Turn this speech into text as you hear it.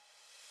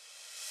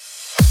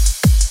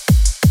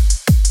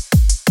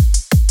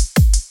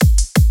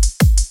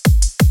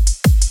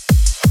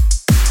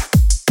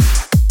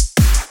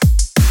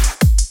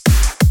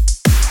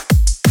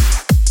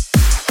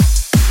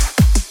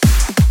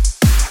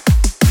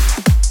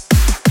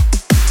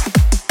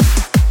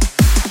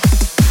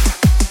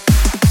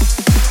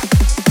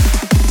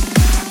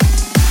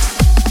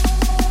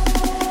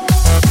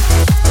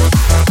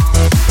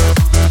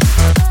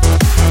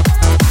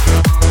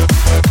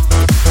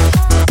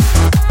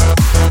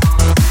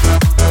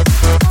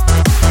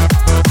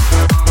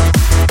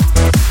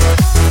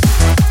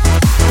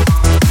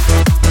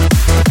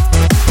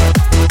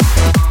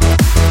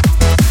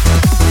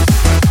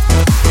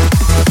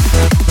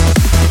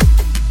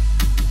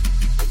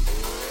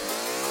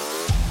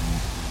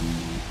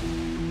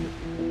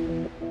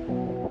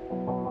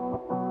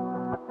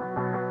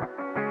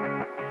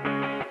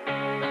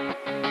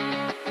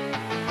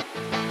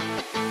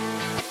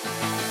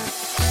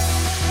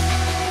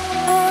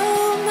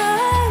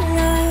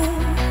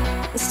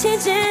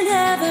changing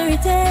every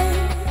day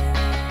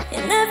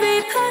in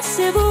every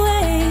possible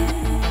way.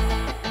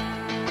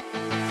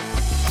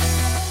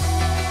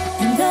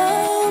 And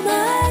though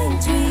my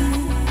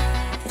dream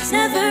is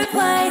never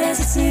quite as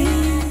it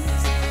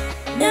seems,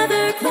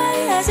 never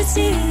quite as it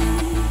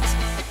seems.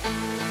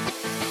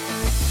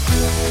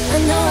 I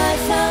know I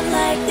felt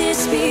like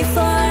this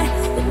before,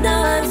 but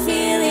now I'm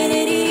feeling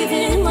it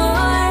even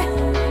more,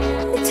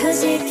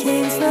 because it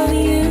came from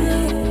you.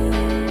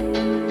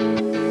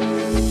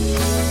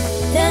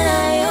 Then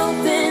I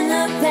open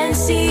up and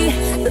see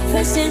the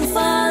person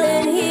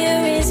falling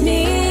here is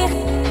me,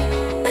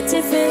 a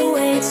different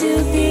way to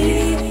be.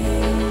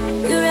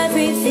 You're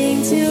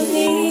everything to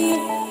me.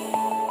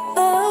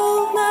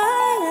 Oh,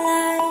 my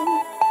life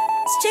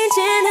is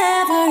changing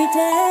every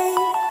day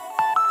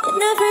in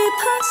every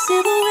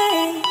possible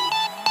way.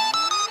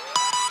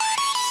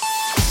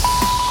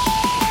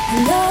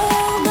 And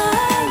all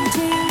my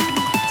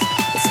dreams,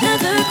 it's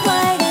never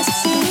quite as it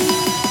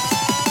seems.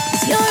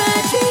 'Cause you're a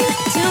dream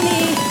to me,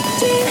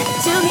 dream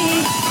to me,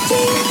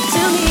 dream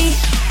to me.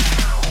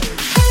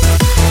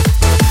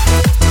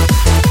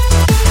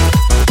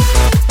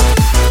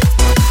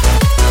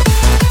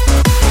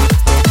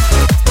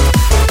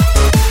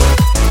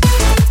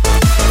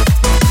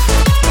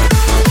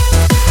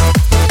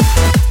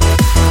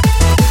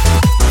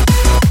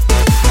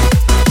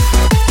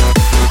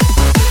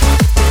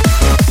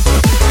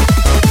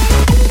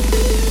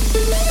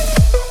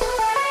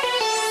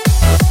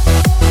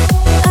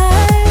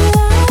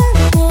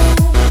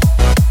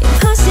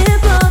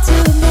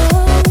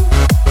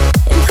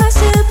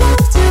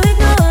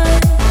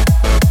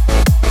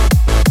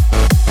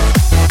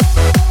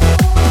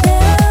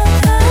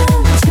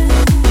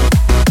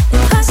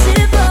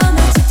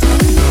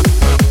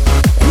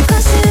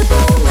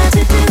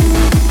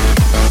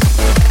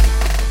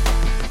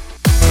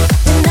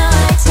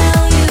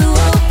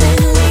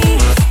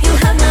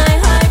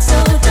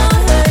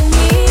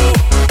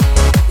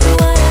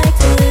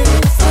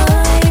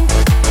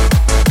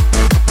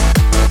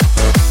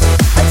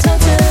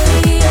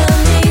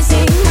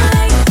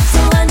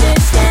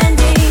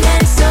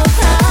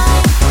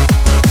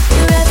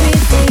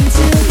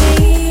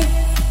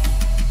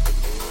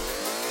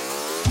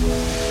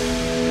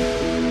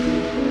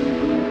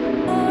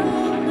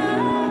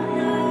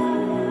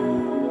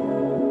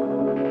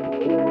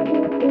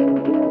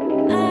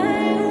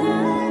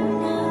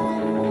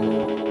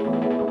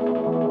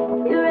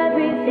 You're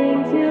everything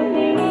to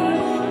me.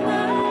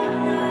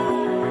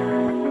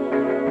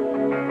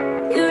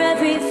 You're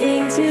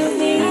everything to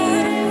me.